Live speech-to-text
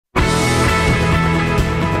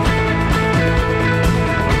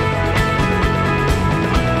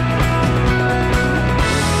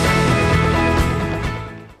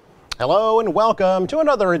and welcome to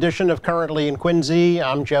another edition of Currently in Quincy.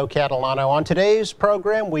 I'm Joe Catalano. On today's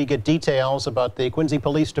program, we get details about the Quincy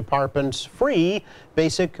Police Department's free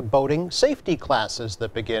basic boating safety classes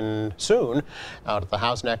that begin soon out at the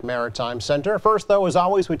Hough Maritime Center. First, though, as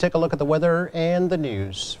always, we take a look at the weather and the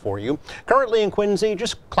news for you. Currently in Quincy,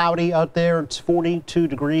 just cloudy out there. It's 42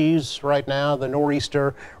 degrees right now. The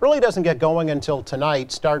nor'easter really doesn't get going until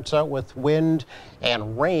tonight. Starts out with wind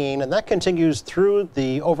and rain, and that continues through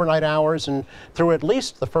the overnight hours and through at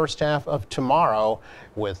least the first half of tomorrow,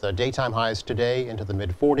 with daytime highs today into the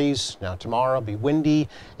mid-40s. Now tomorrow will be windy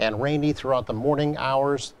and rainy throughout the morning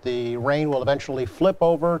hours. The rain will eventually flip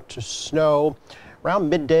over to snow around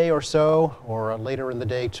midday or so, or later in the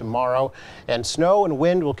day tomorrow. And snow and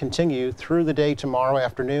wind will continue through the day tomorrow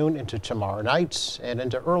afternoon into tomorrow night and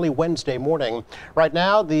into early Wednesday morning. Right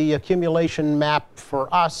now, the accumulation map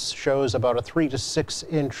for us shows about a 3 to 6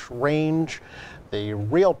 inch range. The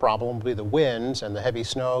real problem will be the winds, and the heavy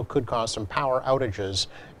snow could cause some power outages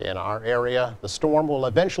in our area. The storm will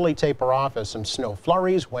eventually taper off as some snow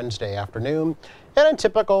flurries Wednesday afternoon. And in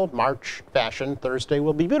typical March fashion, Thursday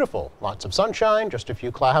will be beautiful. Lots of sunshine, just a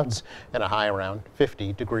few clouds, and a high around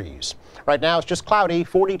 50 degrees. Right now it's just cloudy,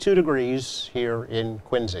 42 degrees here in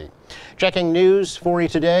Quincy. Checking news for you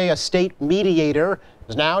today, a state mediator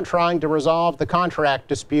is now trying to resolve the contract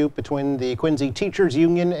dispute between the Quincy Teachers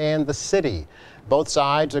Union and the city. Both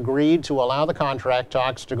sides agreed to allow the contract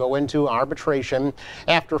talks to go into arbitration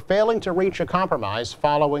after failing to reach a compromise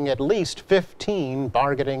following at least 15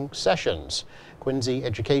 bargaining sessions. Quincy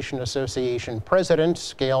Education Association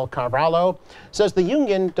President Gail Carvalho says the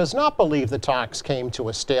union does not believe the talks came to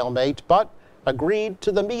a stalemate, but agreed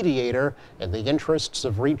to the mediator in the interests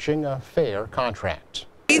of reaching a fair contract.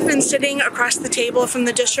 We've been sitting across the table from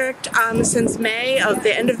the district since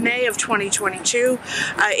the end of May of 2022.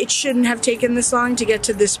 It shouldn't have taken this long to get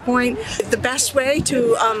to this point. The best way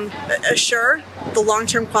to assure the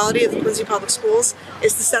long-term quality of the Quincy Public Schools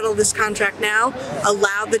is to settle this contract now,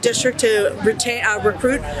 allow the district to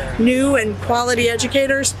recruit new and quality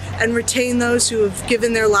educators, and retain those who have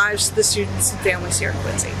given their lives to the students and families here in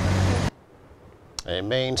Quincy. A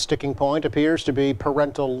main sticking point appears to be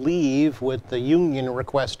parental leave, with the union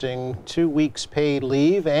requesting 2 weeks paid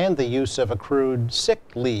leave and the use of accrued sick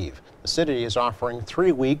leave. The city is offering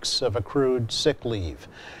 3 weeks of accrued sick leave.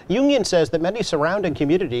 Union says that many surrounding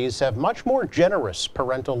communities have much more generous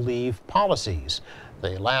parental leave policies.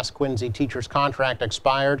 The last Quincy teacher's contract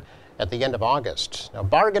expired at the end of August. Now,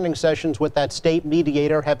 bargaining sessions with that state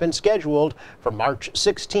mediator have been scheduled for March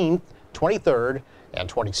 16th, 23rd, and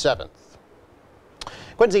 27th.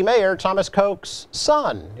 Quincy Mayor Thomas Koch's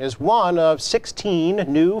son is one of 16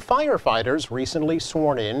 new firefighters recently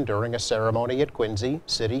sworn in during a ceremony at Quincy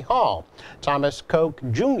City Hall. Thomas Koch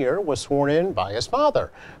Jr. was sworn in by his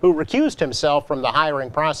father, who recused himself from the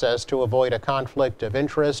hiring process to avoid a conflict of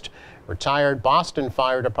interest. Retired Boston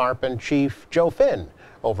Fire Department Chief Joe Finn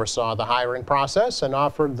oversaw the hiring process and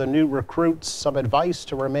offered the new recruits some advice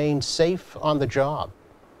to remain safe on the job.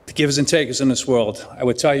 The givers and takers in this world. I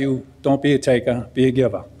would tell you, don't be a taker, be a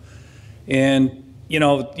giver. And, you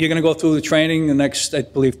know, you're going to go through the training the next, I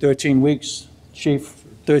believe, 13 weeks, Chief,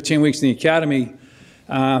 13 weeks in the academy.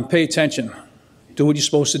 Pay attention. Do what you're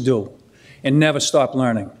supposed to do. And never stop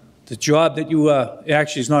learning. The job that you,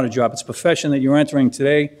 actually it's not a job, it's a profession that you're entering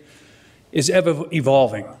today, is ever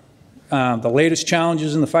evolving. The latest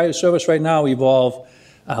challenges in the fire service right now involve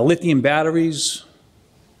lithium batteries,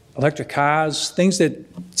 electric cars, things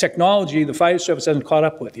that technology, the fire service hasn't caught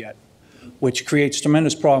up with yet, which creates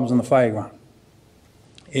tremendous problems on the fire ground.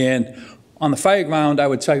 And on the fire ground, I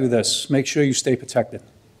would tell you this, make sure you stay protected.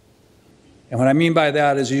 And what I mean by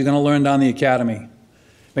that is you're going to learn down the academy.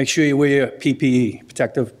 Make sure you wear your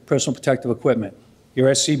PPE, personal protective equipment, your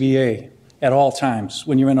SCBA at all times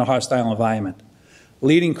when you're in a hostile environment.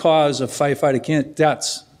 Leading cause of firefighter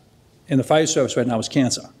deaths in the fire service right now is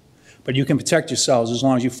cancer. But you can protect yourselves as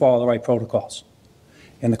long as you follow the right protocols.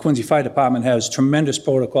 And the Quincy Fire Department has tremendous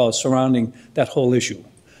protocols surrounding that whole issue.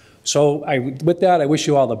 So with that, I wish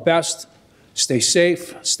you all the best. Stay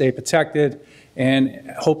safe, stay protected,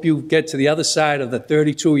 and hope you get to the other side of the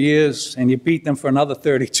 32 years and you beat them for another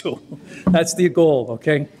 32. That's the goal,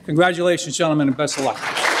 okay? Congratulations, gentlemen, and best of luck.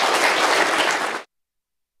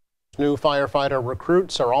 New firefighter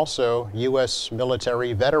recruits are also U.S.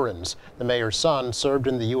 military veterans. The mayor's son served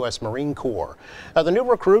in the U.S. Marine Corps. The new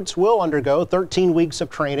recruits will undergo 13 weeks of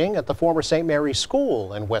training at the former St. Mary's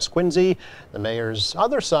School in West Quincy. The mayor's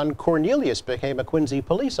other son, Cornelius, became a Quincy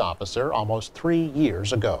police officer almost 3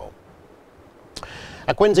 years ago.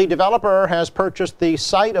 A Quincy developer has purchased the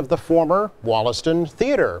site of the former Wollaston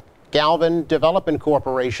Theater. Galvin Development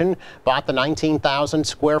Corporation bought the 19,000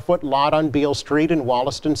 square foot lot on Beale Street in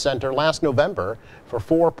Wollaston Center last November for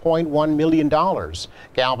 $4.1 million.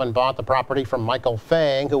 Galvin bought the property from Michael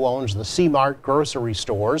Fang, who owns the C-Mart grocery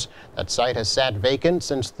stores. That site has sat vacant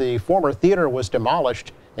since the former theater was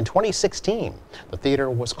demolished in 2016. The theater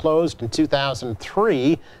was closed in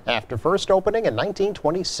 2003 after first opening in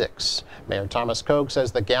 1926. Mayor Thomas Koch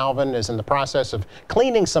says that Galvin is in the process of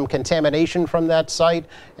cleaning some contamination from that site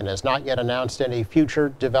and has not yet announced any future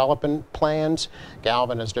development plans.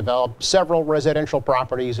 Galvin has developed several residential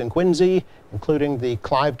properties in Quincy, including the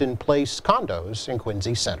Cliveden Place condos in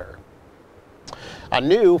Quincy Center. A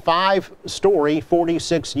new 5-story,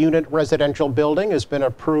 46-unit residential building has been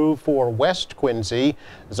approved for West Quincy.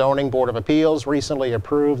 The Zoning Board of Appeals recently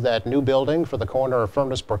approved that new building for the corner of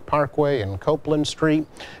Furnace Brook Parkway and Copeland Street.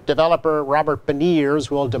 Developer Robert Beniers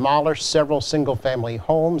will demolish several single-family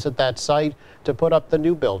homes at that site to put up the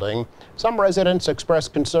new building. Some residents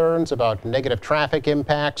expressed concerns about negative traffic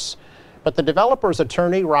impacts, but the developer's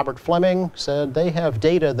attorney, Robert Fleming, said they have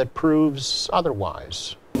data that proves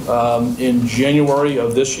otherwise. In January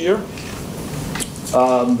of this year,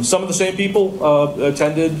 some of the same people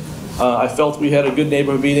attended. I felt we had a good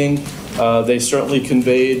neighborhood meeting. They certainly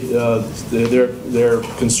conveyed their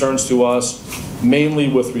concerns to us, mainly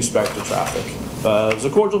with respect to traffic. It was a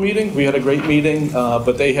cordial meeting. We had a great meeting,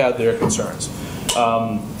 but they had their concerns.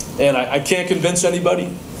 And I can't convince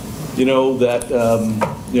anybody, that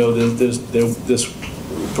this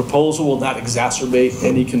proposal will not exacerbate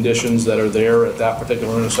any conditions that are there at that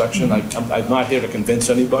particular intersection. I'm not here to convince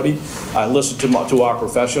anybody. I listened to our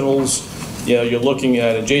professionals. You're looking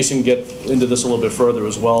at, and Jason can get into this a little bit further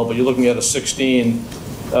as well, but you're looking at a 16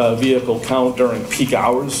 vehicle count during peak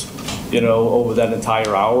hours, over that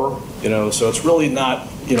entire hour. So it's really not,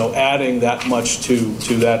 adding that much to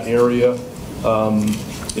that area.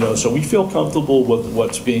 So we feel comfortable with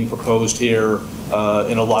what's being proposed here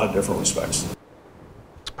in a lot of different respects.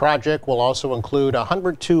 Project will also include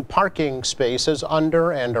 102 parking spaces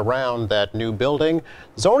under and around that new building.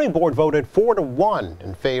 The Zoning Board voted 4-1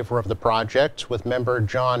 in favor of the project, with member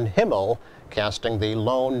John Himmel casting the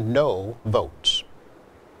lone no vote.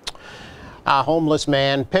 A homeless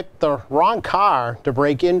man picked the wrong car to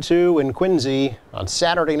break into in Quincy on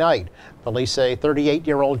Saturday night. Police say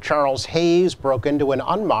 38-year-old Charles Hayes broke into an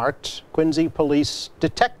unmarked Quincy police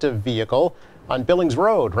detective vehicle on Billings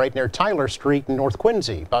Road, right near Tyler Street in North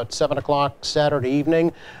Quincy. About 7 o'clock Saturday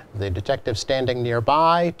evening, the detective standing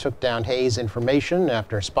nearby took down Hayes' information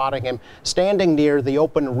after spotting him standing near the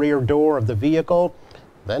open rear door of the vehicle,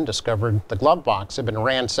 then discovered the glove box had been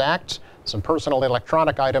ransacked. Some personal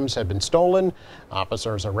electronic items had been stolen.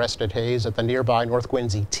 Officers arrested Hayes at the nearby North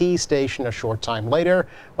Quincy T station a short time later,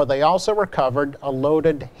 but they also recovered a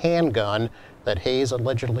loaded handgun that Hayes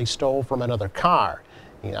allegedly stole from another car.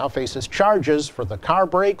 He now faces charges for the car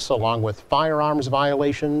breaks, along with firearms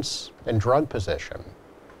violations and drug possession.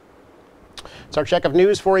 It's our check of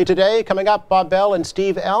news for you today. Coming up, Bob Bell and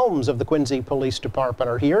Steve Elmes of the Quincy Police Department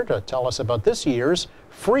are here to tell us about this year's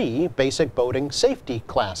free basic boating safety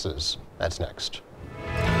classes. That's next.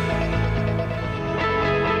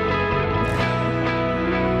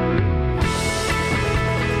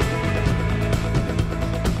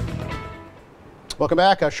 Welcome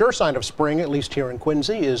back. A sure sign of spring, at least here in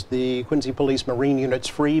Quincy, is the Quincy Police Marine Unit's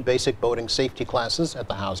free basic boating safety classes at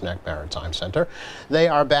the Hough Maritime Center. They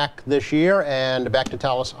are back this year, and back to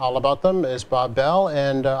tell us all about them is Bob Bell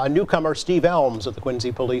and a newcomer, Steve Elmes of the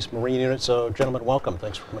Quincy Police Marine Unit. So, gentlemen, welcome.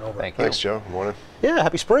 Thanks for coming over. Thank you. Thanks, Joe. Good morning. Yeah,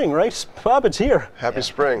 happy spring, right? Bob, it's here. Happy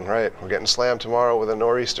spring, right. We're getting slammed tomorrow with a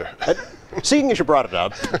nor'easter. Seeing as you brought it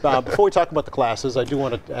up, before we talk about the classes, I do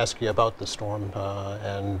want to ask you about the storm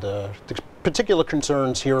and the particular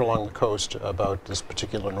concerns here along the coast about this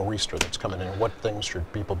particular nor'easter that's coming in. What things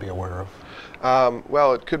should people be aware of?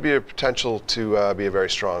 Well, it could be a potential to be a very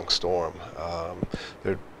strong storm.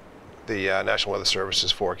 The National Weather Service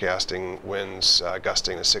is forecasting winds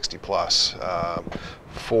gusting to 60 plus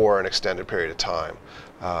for an extended period of time.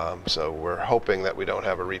 So we're hoping that we don't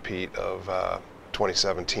have a repeat of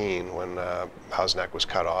 2017 when Hough Neck was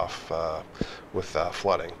cut off with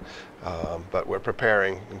flooding. But we're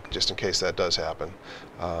preparing just in case that does happen.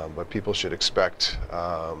 But people should expect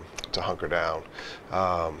to hunker down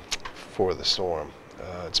for the storm.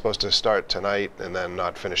 It's supposed to start tonight and then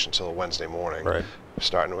not finish until Wednesday morning. Right.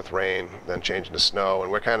 Starting with rain, then changing to snow,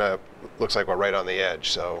 and we're kind of, looks like we're right on the edge.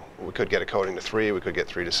 So we could get a coating to 3, we could get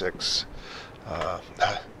 3 to 6.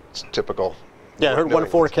 It's typical Yeah, I heard one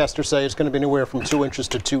forecaster say it's going to be anywhere from 2 inches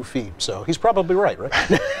to 2 feet, so he's probably right?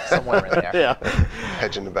 Somewhere in there. Yeah.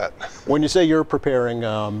 Hedging the bet. When you say you're preparing,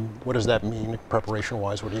 what does that mean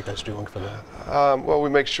preparation-wise? What are you guys doing for that? Well, we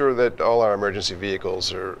make sure that all our emergency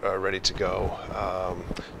vehicles are ready to go,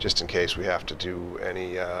 just in case we have to do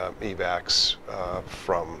any evacs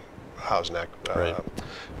from Hough, Right.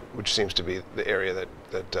 which seems to be the area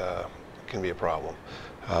that can be a problem.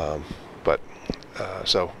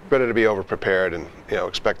 So better to be over prepared and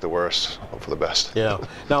expect the worst, hope for the best. Yeah.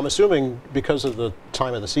 Now I'm assuming because of the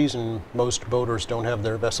time of the season, most boaters don't have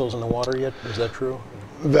their vessels in the water yet. Is that true?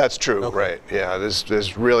 That's true, Okay. right? Yeah,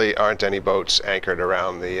 there's really aren't any boats anchored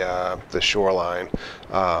around the shoreline.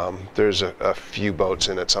 There's a few boats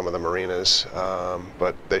in at some of the marinas,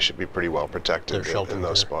 but they should be pretty well protected in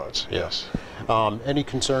those spots. Yeah. Yes. Any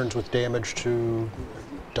concerns with damage to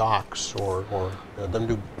docks or them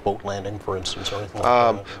do boat landing, for instance, or anything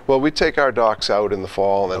like that? Well, we take our docks out in the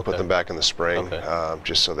fall and then put Okay. them back in the spring, Okay.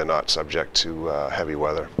 just so they're not subject to heavy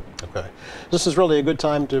weather. Okay. This is really a good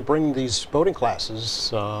time to bring these boating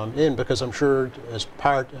classes in, because I'm sure as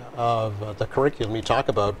part of the curriculum you talk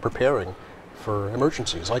about preparing for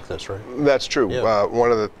emergencies like this, right? That's true. Yeah.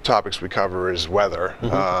 One of the topics we cover is weather,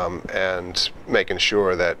 and making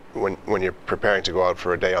sure that when you're preparing to go out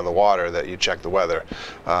for a day on the water that you check the weather.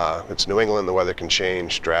 It's New England, the weather can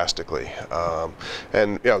change drastically.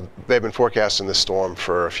 And they've been forecasting this storm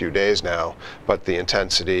for a few days now, but the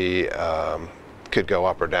intensity could go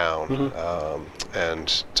up or down.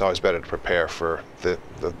 And it's always better to prepare for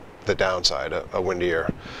the downside, a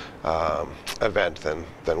windier event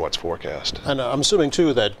than what's forecast. And I'm assuming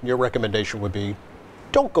too that your recommendation would be,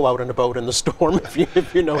 don't go out in a boat in the storm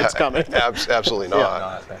if you know it's coming. Absolutely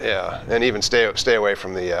not. Yeah, and even stay away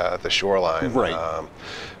from the shoreline. Right.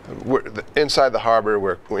 Inside the harbor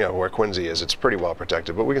where Quincy is, it's pretty well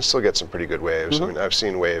protected, but we can still get some pretty good waves. I mean, I've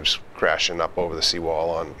seen waves crashing up over the seawall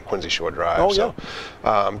on Quincy Shore Drive. Oh, so,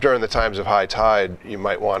 during the times of high tide, you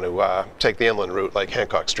might want to take the inland route like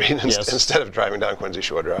Hancock Street instead of driving down Quincy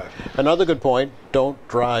Shore Drive. Another good point, don't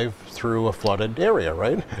drive through a flooded area,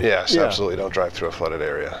 right? Yes, absolutely. Don't drive through a flooded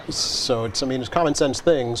area. So it's common sense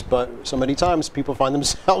things, but so many times people find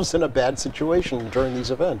themselves in a bad situation during these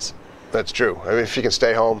events. That's true. I mean, if you can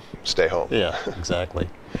stay home, stay home. Yeah, exactly.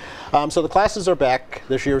 So the classes are back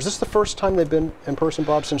this year. Is this the first time they've been in person,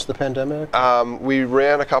 Bob, since the pandemic? We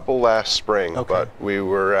ran a couple last spring, Okay. but we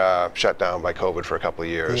were shut down by COVID for a couple of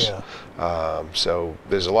years. Yeah. So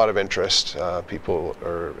there's a lot of interest. People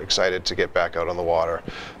are excited to get back out on the water.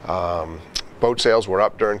 Boat sales were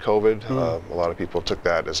up during COVID. A lot of people took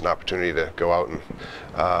that as an opportunity to go out and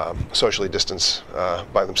socially distance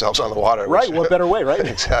by themselves on the water. Right, what better way, right?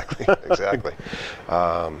 Exactly.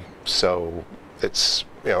 So it's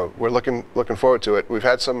we're looking forward to it. We've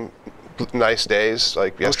had some nice days,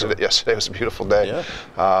 like yesterday. Sure. Yesterday was a beautiful day.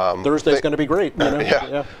 Yeah. Thursday's going to be great.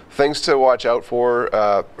 Yeah. Things to watch out for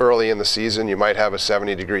early in the season. You might have a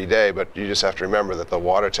 70-degree day, but you just have to remember that the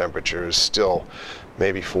water temperature is still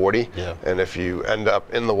maybe 40. Yeah. And if you end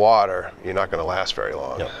up in the water, you're not going to last very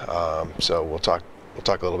long. Yep. So we'll talk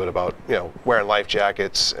a little bit about wearing life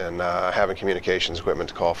jackets and having communications equipment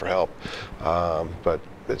to call for help. But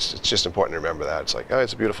it's just important to remember that. It's like, oh,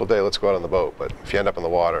 it's a beautiful day, let's go out on the boat. But if you end up in the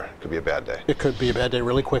water, it could be a bad day. It could be a bad day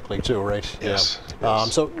really quickly too, right? Yes. Yeah.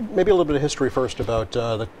 Yes. So maybe a little bit of history first about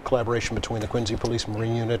the collaboration between the Quincy Police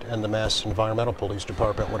Marine Unit and the Mass Environmental Police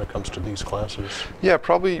Department when it comes to these classes. Yeah,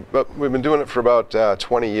 probably, but we've been doing it for about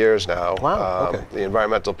 20 years now. Wow, okay. The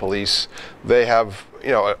environmental police, they have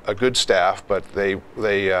a good staff, but they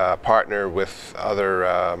partner with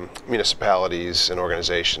other municipalities and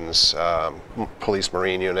organizations, police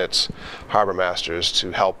marine units, harbor masters,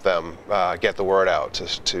 to help them get the word out,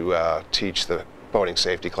 to teach the boating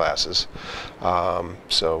safety classes.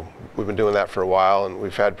 So we've been doing that for a while, and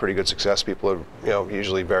we've had pretty good success. People are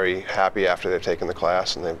usually very happy after they've taken the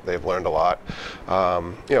class, and they've learned a lot.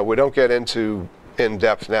 We don't get into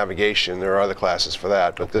in-depth navigation. There are other classes for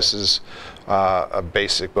that, but this is a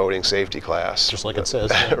basic boating safety class. Just like it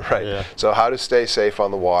says. Yeah. Right. Yeah. So how to stay safe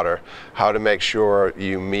on the water, how to make sure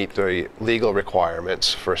you meet the legal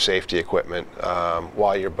requirements for safety equipment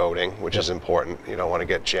while you're boating, which is important. You don't want to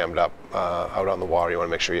get jammed up out on the water. You want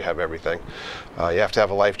to make sure you have everything. You have to have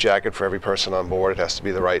a life jacket for every person on board. It has to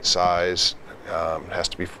be the right size. It has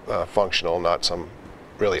to be functional, not some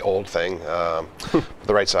really old thing,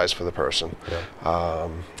 the right size for the person. Yeah.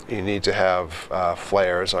 You need to have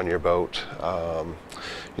flares on your boat.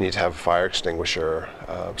 You need to have a fire extinguisher.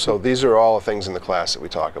 So these are all the things in the class that we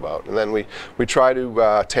talk about. And then we try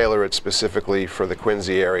to tailor it specifically for the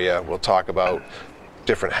Quincy area. We'll talk about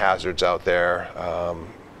different hazards out there.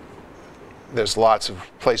 there's lots of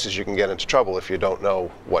places you can get into trouble if you don't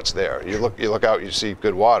know what's there. You look out, you see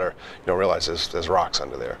good water, you don't realize there's rocks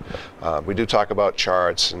under there. We do talk about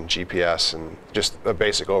charts and GPS and just a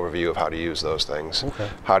basic overview of how to use those things. Okay.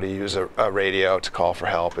 How to use a radio to call for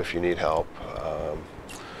help if you need help.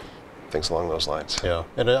 Things along those lines. Yeah,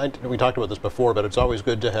 and we talked about this before, but it's always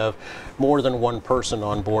good to have more than one person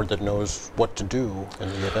on board that knows what to do in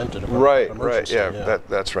the event of an emergency. Right, yeah.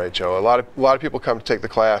 That's right, Joe. A lot of people come to take the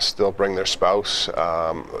class. They'll bring their spouse,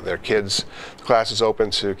 their kids. The class is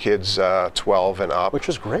open to kids 12 and up, which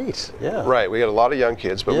is great. Yeah. Right. We get a lot of young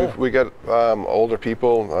kids, but we get older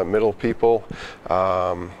people, middle people,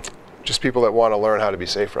 just people that want to learn how to be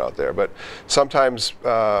safer out there. But sometimes.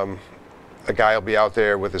 A guy will be out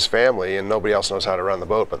there with his family and nobody else knows how to run the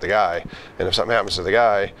boat but the guy. And if something happens to the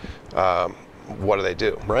guy, what do they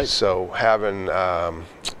do? Right. So having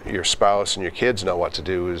your spouse and your kids know what to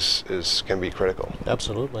do can be critical.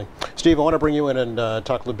 Absolutely. Steve, I want to bring you in and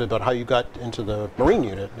talk a little bit about how you got into the Marine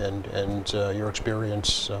unit and your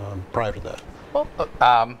experience prior to that. Well,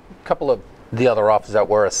 a couple of the other officers that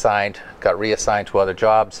were assigned got reassigned to other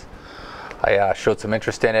jobs. I showed some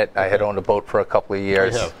interest in it. I had owned a boat for a couple of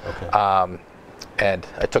years. Okay. And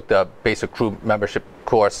I took the basic crew membership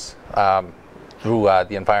course through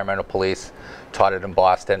the environmental police, taught it in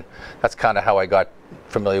Boston. That's kind of how I got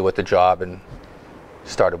familiar with the job and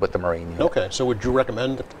started with the Marine unit. Okay, so would you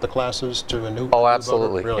recommend the classes to a new Oh,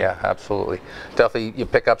 absolutely. New boater? Really? Yeah, absolutely. Definitely, you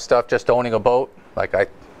pick up stuff just owning a boat. Like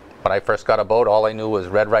when I first got a boat, all I knew was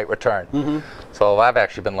read, right, return. Mm-hmm. So I've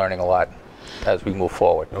actually been learning a lot as we move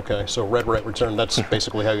forward. Okay, so read, right, return, that's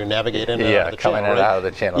basically how you navigate in and out of the channel, coming in and out of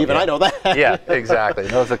the channel. Even I know that. Yeah, exactly.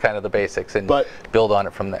 Those are kind of the basics, and build on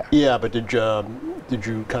it from there. Yeah, but did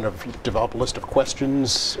you kind of develop a list of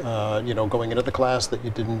questions, going into the class that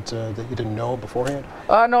you didn't know beforehand?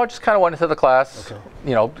 No, I just kind of went into the class.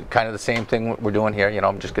 Okay. Kind of the same thing we're doing here.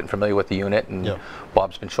 I'm just getting familiar with the unit, and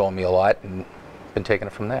Bob's been showing me a lot, and been taking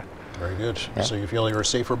it from there. Very good. Yeah. So you feel you're a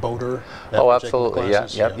safer boater? Oh, absolutely.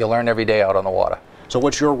 Yeah. You learn every day out on the water. So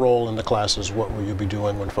what's your role in the classes? What will you be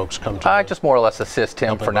doing when folks come to I just more or less assist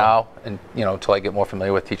him for now, and until I get more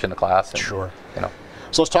familiar with teaching the class. And, sure.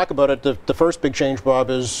 So let's talk about it. The first big change, Bob,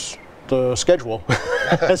 is the schedule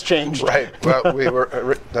has changed. Right.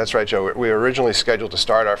 Well, that's right, Joe. We were originally scheduled to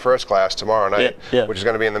start our first class tomorrow night, which is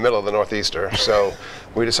going to be in the middle of the Northeaster. So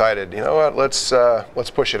we decided, you know what, let's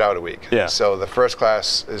push it out a week. Yeah. So the first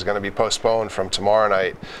class is going to be postponed from tomorrow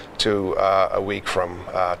night to a week from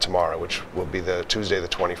tomorrow, which will be the Tuesday the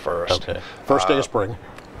 21st. Okay. First day of spring.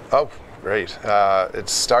 Oh, great. It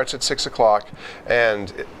starts at 6 o'clock,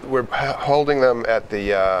 and we're holding them at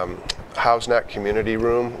the Hough Community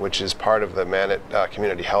Room, which is part of the Manat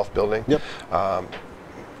Community Health Building. Yep.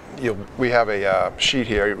 We have a sheet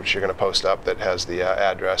here, which you're going to post up, that has the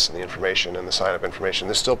address and the information and the sign-up information.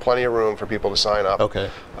 There's still plenty of room for people to sign up.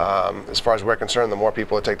 Okay. As far as we're concerned, the more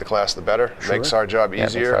people that take the class, the better. Sure. Makes our job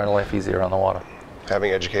easier. Makes our life easier on the water.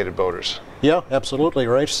 Having educated boaters. Yeah, absolutely,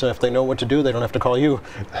 right? So if they know what to do, they don't have to call you.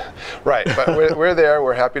 Right, but we're there.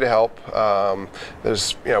 We're happy to help.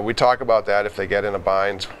 We talk about that if they get in a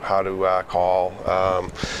bind, how to call.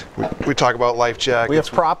 We talk about life jackets. We have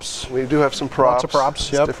props. We do have some props. Lots of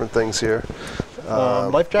props, yep. Different things here.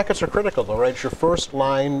 Life jackets are critical, though, right? It's your first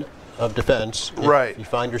line of defense if you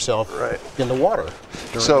find yourself in the water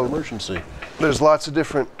during an emergency. There's lots of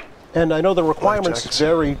different. And I know the requirements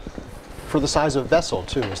vary for the size of vessel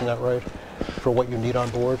too, isn't that right? For what you need on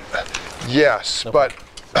board? Yes, but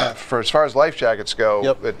for as far as life jackets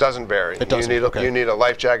go, it doesn't vary. It doesn't. You need a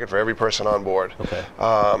life jacket for every person on board. Okay.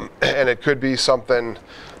 And it could be something.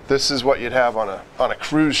 This is what you'd have on a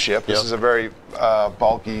cruise ship. This is a very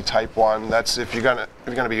bulky type one. That's if you're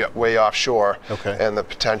gonna be way offshore. Okay. And the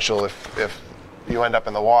potential if you end up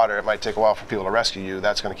in the water, it might take a while for people to rescue you.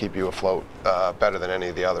 That's going to keep you afloat better than any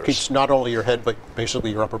of the others. Keeps not only your head, but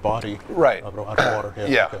basically your upper body out of water.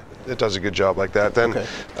 Yeah, okay. It does a good job like that. Then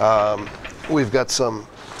we've got some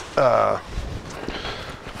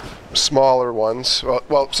smaller ones.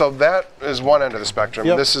 Well, so that is one end of the spectrum.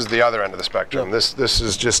 Yep. This is the other end of the spectrum. Yep. This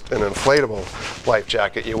is just an inflatable life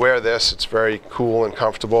jacket. You wear this, it's very cool and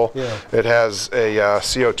comfortable. Yeah. It has a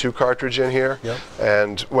CO2 cartridge in here. Yep.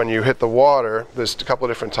 And when you hit the water, there's a couple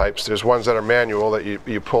of different types. There's ones that are manual that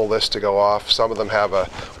you pull this to go off. Some of them have a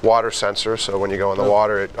water sensor, so when you go in the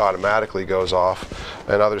water, it automatically goes off.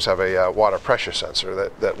 And others have a water pressure sensor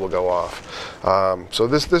that will go off. So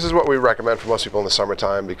this is what we recommend for most people in the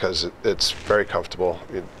summertime because it's very comfortable.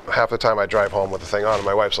 Half the time I drive home with the thing on, and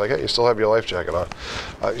my wife's like, "Hey, you still have your life jacket on,"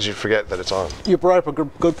 because you forget that it's on. You brought up a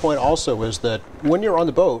good point also, is that when you're on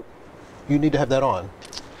the boat, you need to have that on.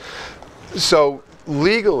 So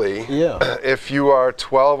Legally, Yeah. if you are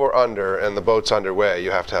 12 or under and the boat's underway,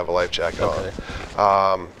 you have to have a life jacket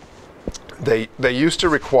on. They used to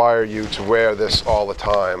require you to wear this all the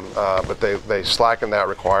time, but they slackened that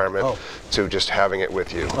requirement to just having it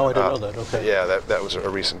with you. Oh, I didn't know that. Okay. Yeah, that was a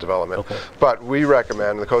recent development. Okay. But we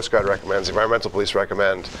recommend, the Coast Guard recommends, the environmental police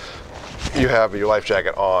recommend, you have your life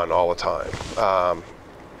jacket on all the time.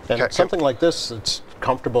 And something like this, it's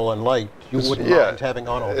comfortable and light, you wouldn't mind having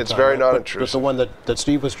on all the time. It's very right? non-intrusive. But the one that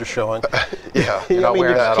Steve was just showing, yeah, you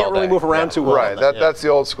can't really move around too well. Right, that's the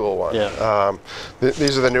old school one. Yeah.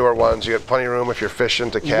 These are the newer ones. You get plenty of room if you're fishing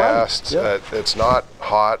to cast. Right. Yeah. It's not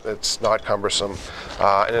hot, it's not cumbersome,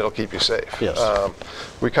 and it'll keep you safe. Yes.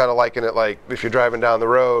 We kind of liken it like if you're driving down the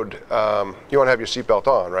road, you want to have your seatbelt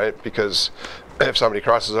on, right? Because if somebody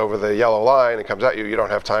crosses over the yellow line and comes at you, you don't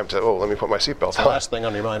have time to, let me put my seatbelt on. The last thing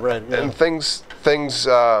on your mind, right? Yeah. And things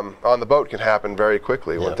on the boat can happen very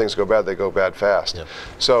quickly. When things go bad, they go bad fast. Yeah.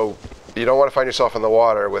 So you don't want to find yourself in the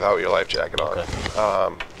water without your life jacket on.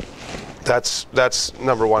 Okay. That's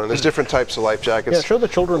number one. And there's different types of life jackets. Yeah, show the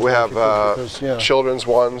children's We ones, have children's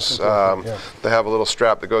ones. They have a little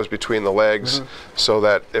strap that goes between the legs, so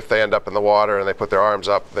that if they end up in the water and they put their arms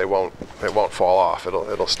up, it won't fall off.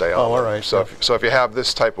 It'll stay on. Oh, all right. So if you have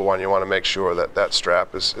this type of one, you want to make sure that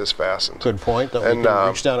strap is fastened. Good point. That we can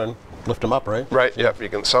reach down and lift them up, right? Right. Yep. You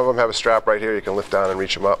can. Some of them have a strap right here. You can lift down and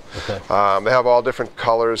reach them up. Okay. They have all different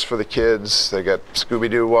colors for the kids. They get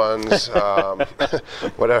Scooby-Doo ones.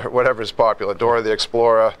 Whatever's popular. Dora the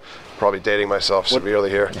Explorer. Probably dating myself severely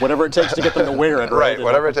here. Whatever it takes to get them to wear it. Right.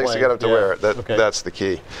 Whatever it takes to get them to wear it. That's the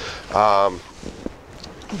key.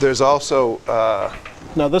 There's also.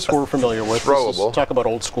 Now this we're familiar with. Throwable. Talk about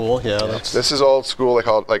old school. Yeah. This is old school. They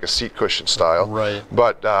call it like a seat cushion style. Right.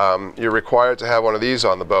 But you're required to have one of these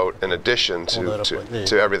on the boat in addition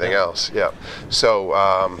to everything else. Yeah.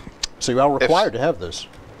 So. So you are required to have this.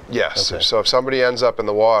 Yes. Okay. So if somebody ends up in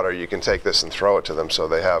the water, you can take this and throw it to them, so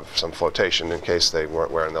they have some flotation in case they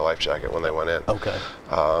weren't wearing their life jacket when they went in. Okay.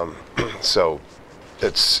 So.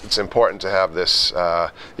 It's important to have this,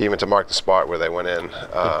 even to mark the spot where they went in.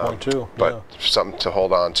 Good point too. But something to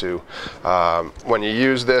hold on to. When you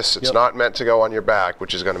use this, it's not meant to go on your back,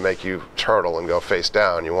 which is going to make you turtle and go face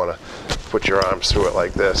down. You want to put your arms through it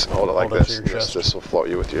like this and hold it like this. This will float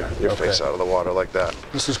you with your face out of the water like that.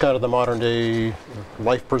 This is kind of the modern day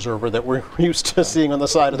life preserver that we're used to seeing on the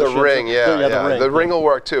side of the ship. Ring, The ring will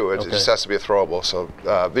work too. It just has to be a throwable. So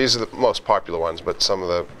these are the most popular ones, but some of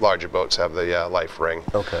the larger boats have the life ring.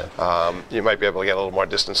 Okay. You might be able to get a little more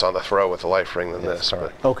distance on the throw with the life ring than this.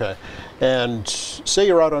 But. Okay. And say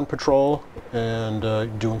you're out on patrol and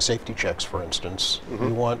doing safety checks, for instance.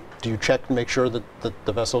 Do you check and make sure that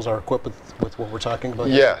the vessels are equipped with what we're talking about?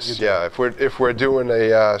 Yes. Yeah. If we're doing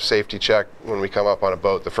a safety check when we come up on a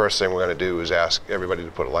boat, the first thing we're going to do is ask everybody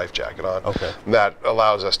to put a life jacket on. Okay. That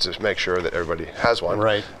allows us to make sure that everybody has one.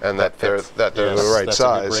 Right. And that they're the right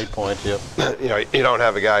size. That's a great point. Yep. You don't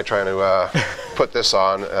have a guy trying to put this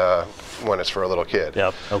on when it's for a little kid.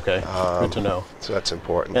 Yep. Okay. Good to know. So that's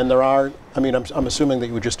important. And there are, I'm assuming that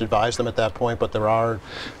you would just advise them at that point, but there are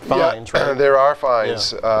fines, right? There are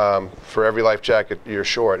fines. For every life jacket you're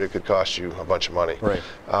short, it could cost you a bunch of money. Right.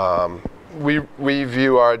 We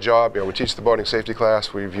view our job, we teach the boating safety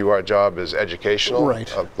class, we view our job as educational. Right.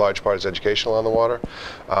 A large part is educational on the water.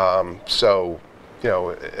 So,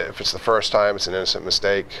 if it's the first time, it's an innocent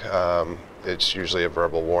mistake. It's usually a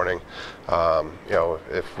verbal warning.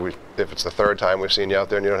 If it's the third time we've seen you out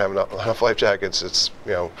there and you don't have enough life jackets, it's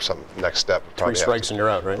some next step. 3 strikes and you're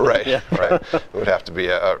out, right? Right. Yeah. Right. It would have to be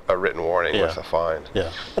a written warning with a fine.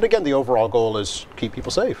 Yeah. And again, the overall goal is keep people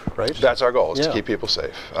safe, right? That's our goal, is to keep people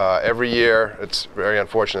safe. Every year, it's very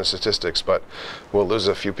unfortunate statistics, but we'll lose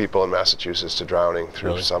a few people in Massachusetts to drowning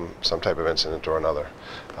through some type of incident or another.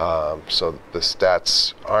 So the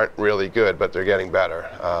stats aren't really good, but they're getting better.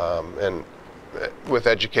 And with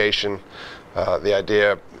education, the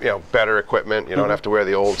idea, better equipment. You don't have to wear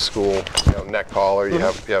the old school, neck collar. You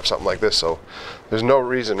have something like this. So there's no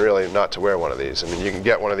reason really not to wear one of these. You can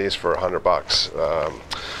get one of these for $100.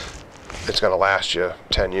 It's going to last you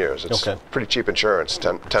 10 years. It's pretty cheap insurance,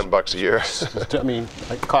 10 bucks a year.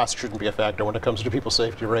 Cost shouldn't be a factor when it comes to people's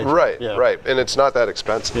safety, right? Right, right. And it's not that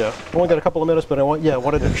expensive. Yeah. I only got a couple of minutes, but I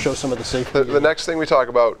wanted to show some of the safety. The next thing we talk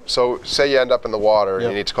about, so say you end up in the water and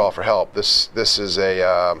you need to call for help. This is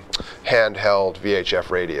a handheld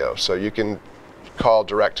VHF radio. So you can call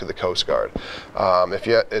direct to the Coast Guard. If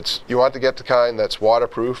you want to get the kind that's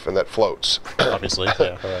waterproof and that floats. Obviously,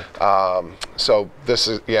 yeah. So this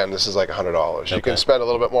is like $100. You can spend a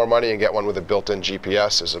little bit more money and get one with a built-in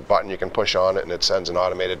GPS. There's a button you can push on it, and it sends an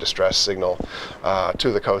automated distress signal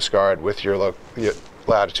to the Coast Guard with your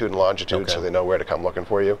latitude and longitude, so they know where to come looking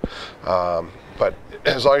for you. But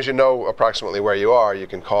as long as you know approximately where you are, you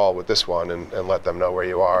can call with this one and let them know where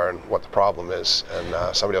you are and what the problem is,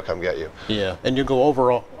 and somebody will come get you. Yeah, and you go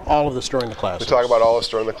over all of this during the class. We talk about all this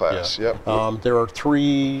during the class, yep. There are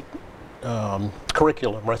three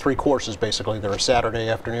curriculum, or 3 courses basically. There are Saturday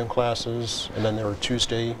afternoon classes, and then there are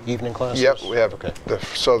Tuesday evening classes. Yep, we have.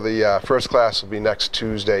 So the first class will be next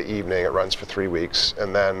Tuesday evening. It runs for 3 weeks,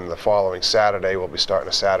 and then the following Saturday we'll be starting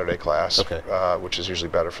a Saturday class, which is usually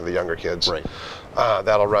better for the younger kids. Right.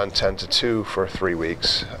 That'll run 10 to 2 for 3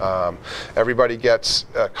 weeks. Everybody gets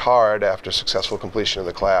a card after successful completion of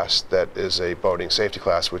the class that is a boating safety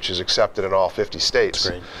class, which is accepted in all 50 states.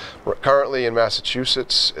 That's great. Currently in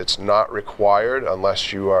Massachusetts, it's not required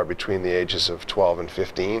unless you are between the ages of 12 and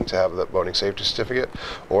 15 to have the boating safety certificate,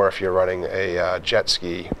 or if you're running a jet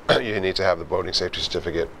ski, you need to have the boating safety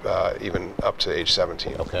certificate even up to age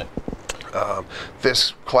 17. Okay.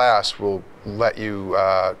 This class will let you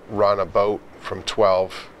run a boat from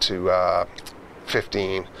 12 to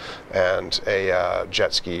 15 and a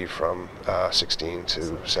jet ski from 16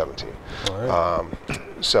 to 17. All right.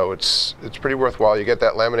 So it's pretty worthwhile. You get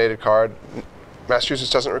that laminated card. Massachusetts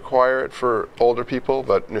doesn't require it for older people,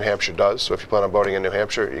 but New Hampshire does. So if you plan on boating in New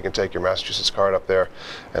Hampshire, you can take your Massachusetts card up there,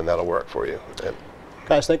 and that'll work for you.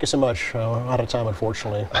 Guys, thank you so much. Out of time,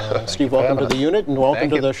 unfortunately. Steve, welcome to the unit, and welcome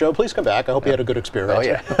to the show. Please come back. I hope you had a good experience. Oh,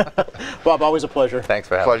 yeah. Bob, always a pleasure. Thanks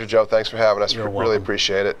for having me. Pleasure, Joe. Thanks for having us. You're Really welcome.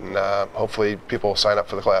 appreciate it, and hopefully people will sign up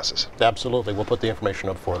for the classes. Absolutely. We'll put the information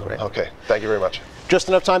up for them. Okay. Thank you very much. Just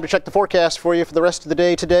enough time to check the forecast for you for the rest of the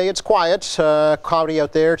day today. It's quiet, cloudy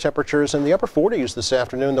out there, temperatures in the upper 40s this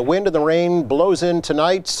afternoon. The wind and the rain blows in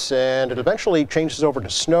tonight, and it eventually changes over to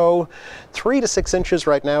snow. 3 to 6 inches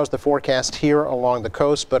right now is the forecast here along the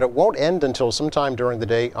coast, but it won't end until sometime during the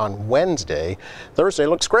day on Wednesday. Thursday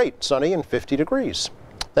looks great, sunny and 50 degrees.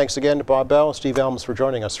 Thanks again to Bob Bell, Steve Elmes for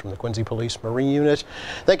joining us from the Quincy Police Marine Unit.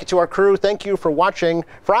 Thank you to our crew. Thank you for watching.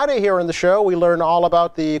 Friday here in the show, we learn all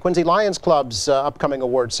about the Quincy Lions Club's upcoming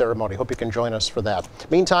award ceremony. Hope you can join us for that.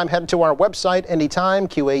 Meantime, head to our website anytime,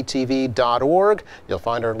 qatv.org. You'll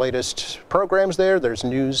find our latest programs there. There's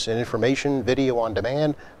news and information, video on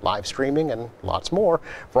demand, live streaming, and lots more.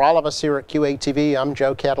 For all of us here at QATV, I'm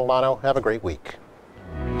Joe Catalano. Have a great week.